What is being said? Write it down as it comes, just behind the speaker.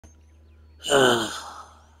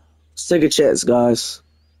Let's take a chance, guys.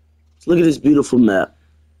 Let's look at this beautiful map.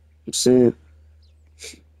 I'm saying,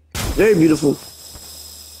 very beautiful.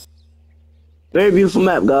 Very beautiful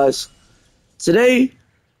map, guys. Today,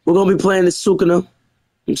 we're gonna be playing this sukuna.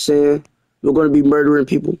 I'm saying, we're gonna be murdering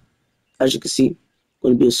people. As you can see,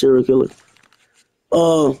 gonna be a serial killer.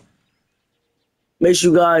 Make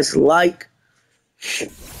sure you guys like,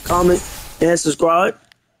 comment, and subscribe.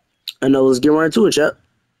 And let's get right into it, chat.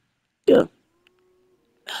 Yeah.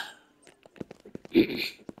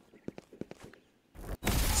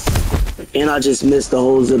 And I just missed the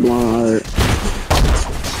whole zip line.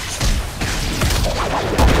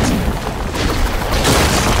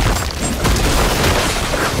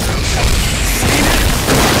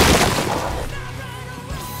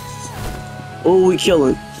 Oh, we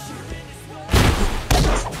killing.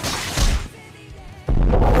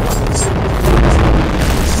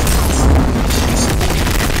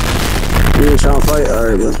 You ain't trying to fight?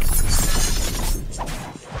 Alright, bro.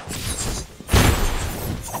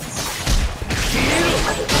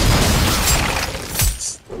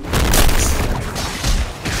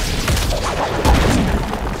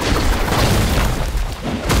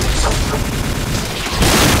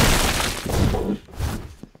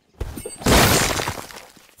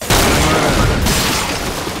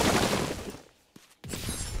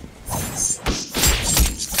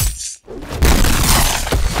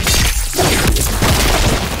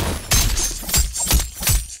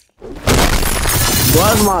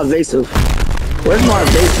 Where's my evasive? Where's my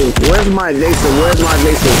evasive? Where's my evasive? Where's my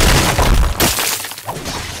evasive?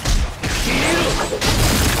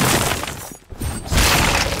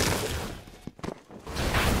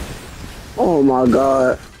 Oh my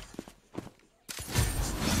god.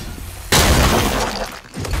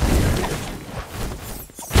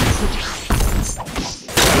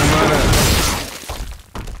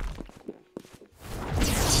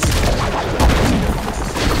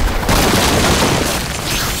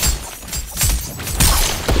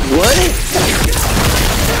 What?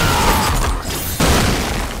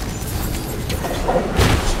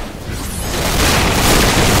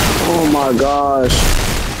 Oh my gosh.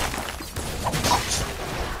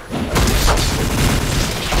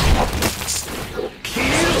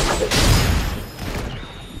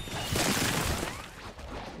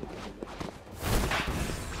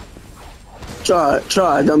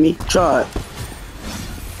 Try it, dummy. Try it.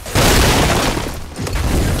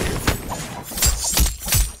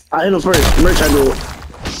 I hit him first. Merch, I do it.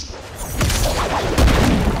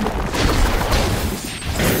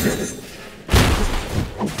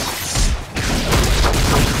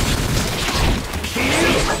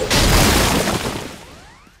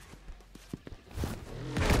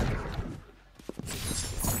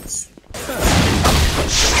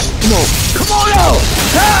 Come on, yo!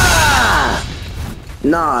 Ah!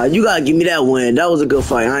 Nah, you gotta give me that win. That was a good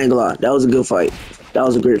fight. I ain't gonna lie. That was a good fight. That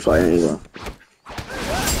was a great fight. I ain't gonna lie.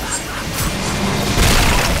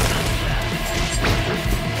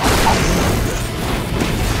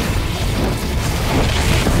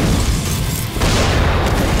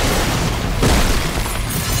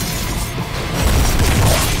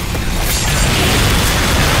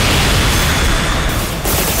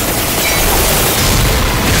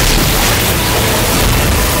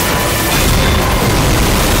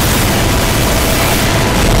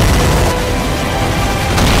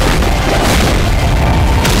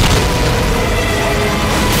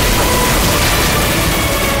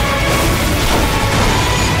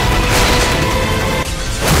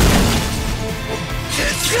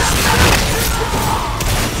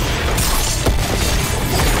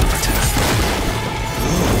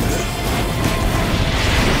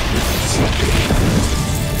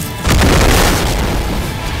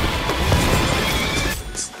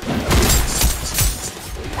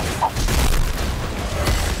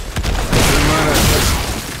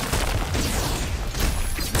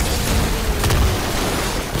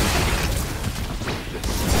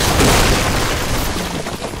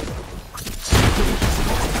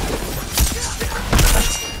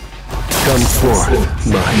 Come forth,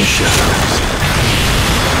 my shadows.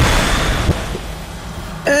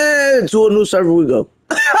 And to a new server we go.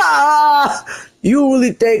 You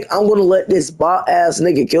really think I'm gonna let this bot ass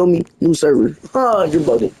nigga kill me? New server. You're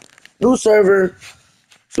bugging. New server.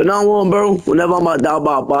 But now on, bro. Whenever I'm about to die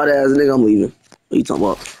by a bot ass nigga, I'm leaving. What you talking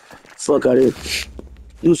about? Fuck out of here.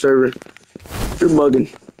 New server. You're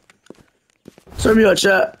bugging. Serve me your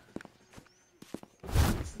chat.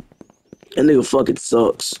 That nigga fucking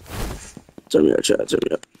sucks. Turn me up, chat. Turn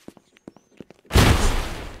me up.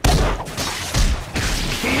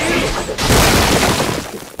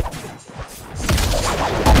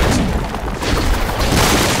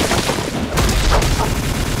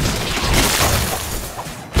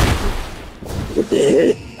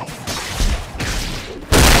 hit.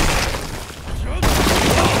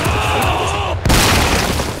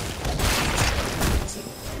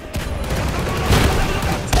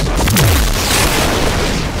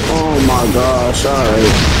 Oh my gosh,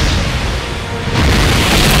 alright.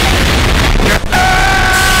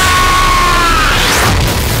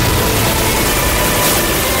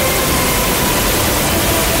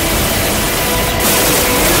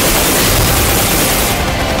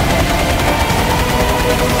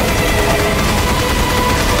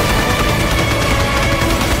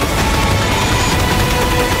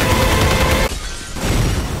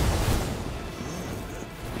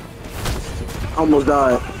 Almost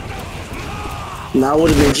died. Nah,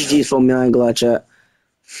 would have been GG's for me, I ain't gonna lie, chat.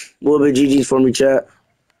 Would have been GG's for me, chat.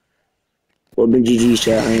 Would have been GG's,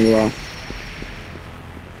 chat, I ain't gonna lie.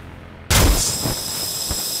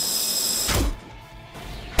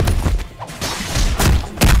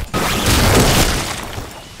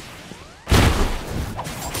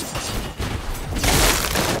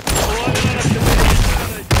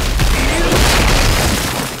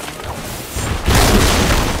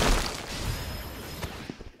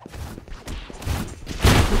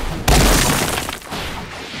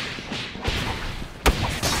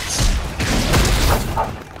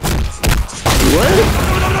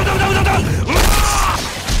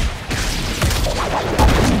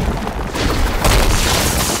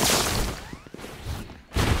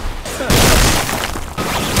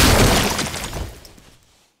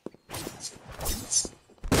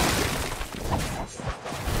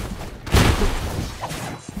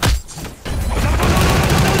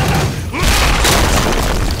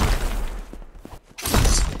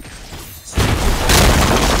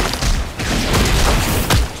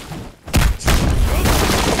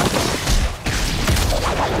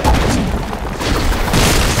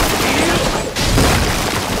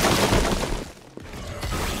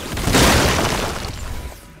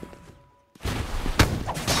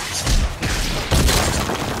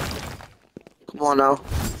 Come on now.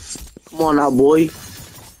 Come on now, boy.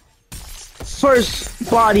 First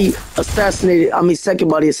body assassinated. I mean, second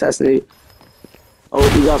body assassinated. Oh,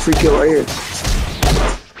 we got a free kill right here.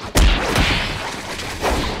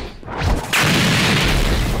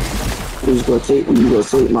 Who's gonna take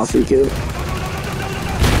my free kill?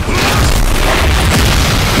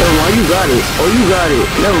 Never mind, you got it. Oh, you got it.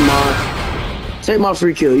 Never mind. Take my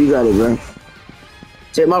free kill. You got it, bro.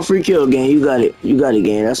 Take my free kill, gang. You got it. You got it,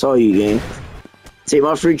 gang. That's all you, gang. Take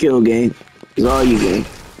my free kill, gang. That's all you, gang.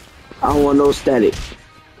 I don't want no static.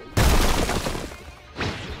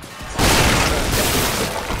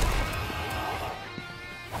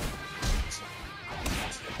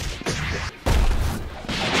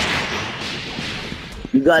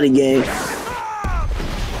 You got it, gang.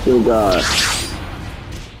 Good God.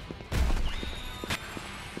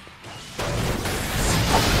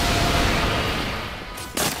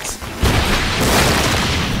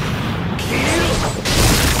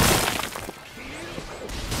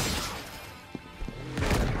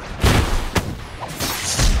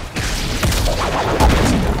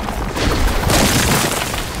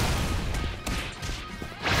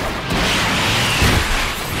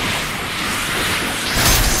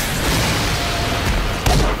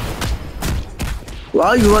 Why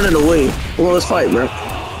are you running away? Well, let's fight, bro.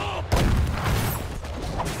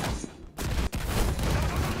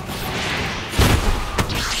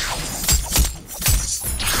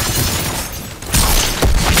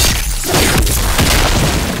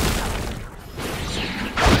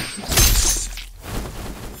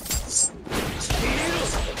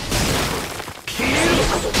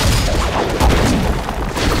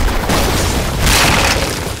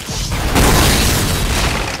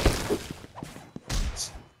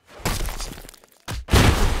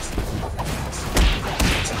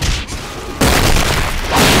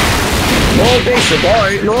 No invasive,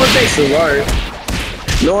 alright. No invasive, alright.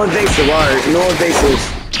 No invasive, alright. No invasive.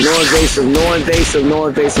 No invasive, no invasive, no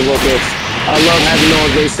invasive, okay. I love having no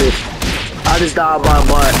invasive. I just died by a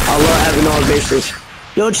bot. I love having no invasive.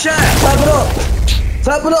 Yo, chat, clap it up.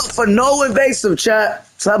 Clap it up for no invasive, chat.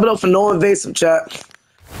 Clap it up for no invasive, chat.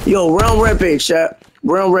 Yo, round rampage, chat.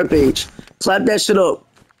 Round rampage. Clap that shit up.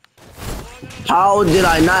 How did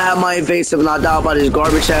I not have my invasive and I died by this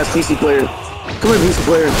garbage ass PC player? Come here, PC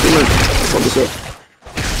player. Come here. Fuck this up.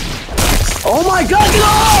 Oh my god, get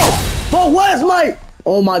off! But where's my...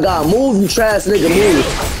 Oh my god, move, you trash nigga, move.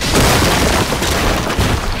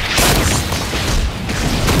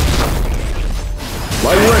 Why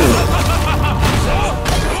are you running?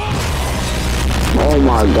 Oh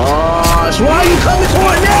my gosh, why are you coming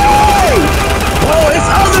toward me? Oh, it's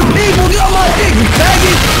other people, get on my dick, you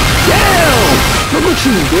faggot! Damn! Look what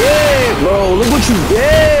you did, bro. Look what you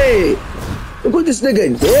did. Look what this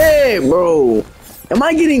nigga did, bro. Am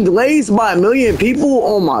I getting glazed by 1 million people?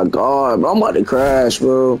 Oh my god, bro. I'm about to crash,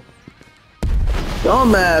 bro.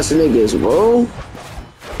 Dumbass niggas, bro.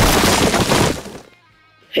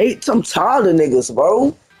 I'm tired of niggas,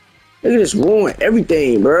 bro. Nigga just ruin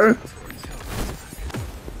everything, bro.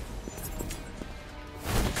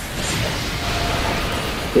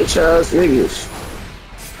 Bitch ass niggas.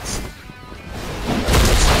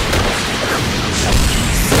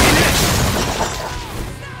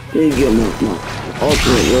 Let me get my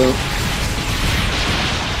ultimate, bro.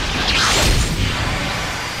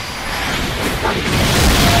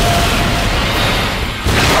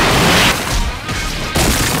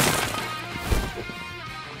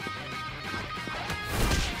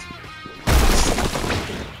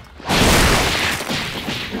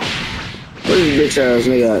 What is this bitch ass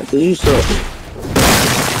nigga? Cause you suck.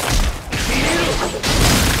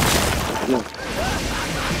 No.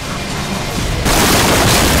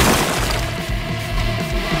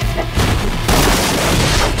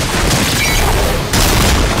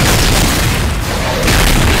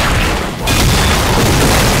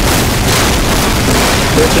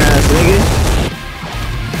 Bitch ass nigga.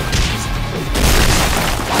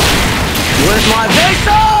 Where's my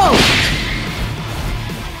victim?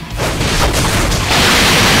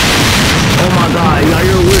 Oh my god,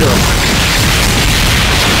 you're a widow.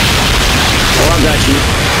 Oh, I got you.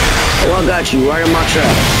 Oh, I got you right in my trap.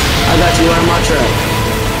 I got you right in my trap.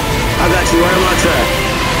 I got you right in my trap.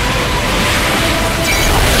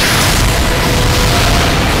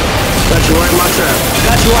 Got you right in my trap.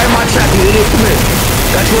 Got you right in my trap, you idiot. Come here.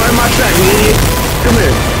 Got you right in my trap, you idiot. Come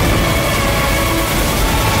here.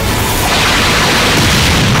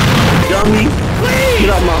 Dummy. Get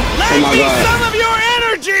out my... Oh my god. Some of your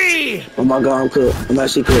energy! Oh my god, I'm cooked. I'm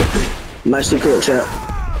actually cooked. I'm actually cooked, chat.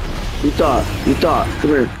 You thought. Come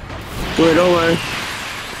here. Come here, don't worry.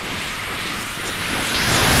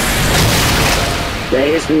 That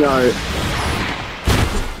hits me hard.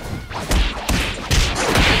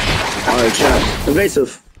 Alright, chat.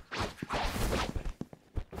 Evasive.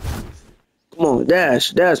 Come on,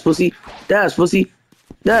 dash, pussy. Dash, pussy.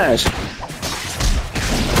 Dash.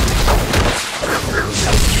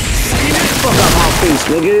 Fuck out my face,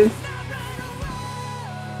 nigga.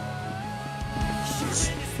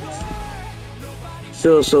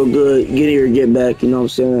 Feels so good. Get here, get back. You know what I'm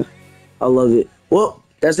saying? I love it. Well,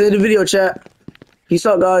 that's the end of the video, chat. Peace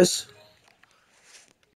out, guys.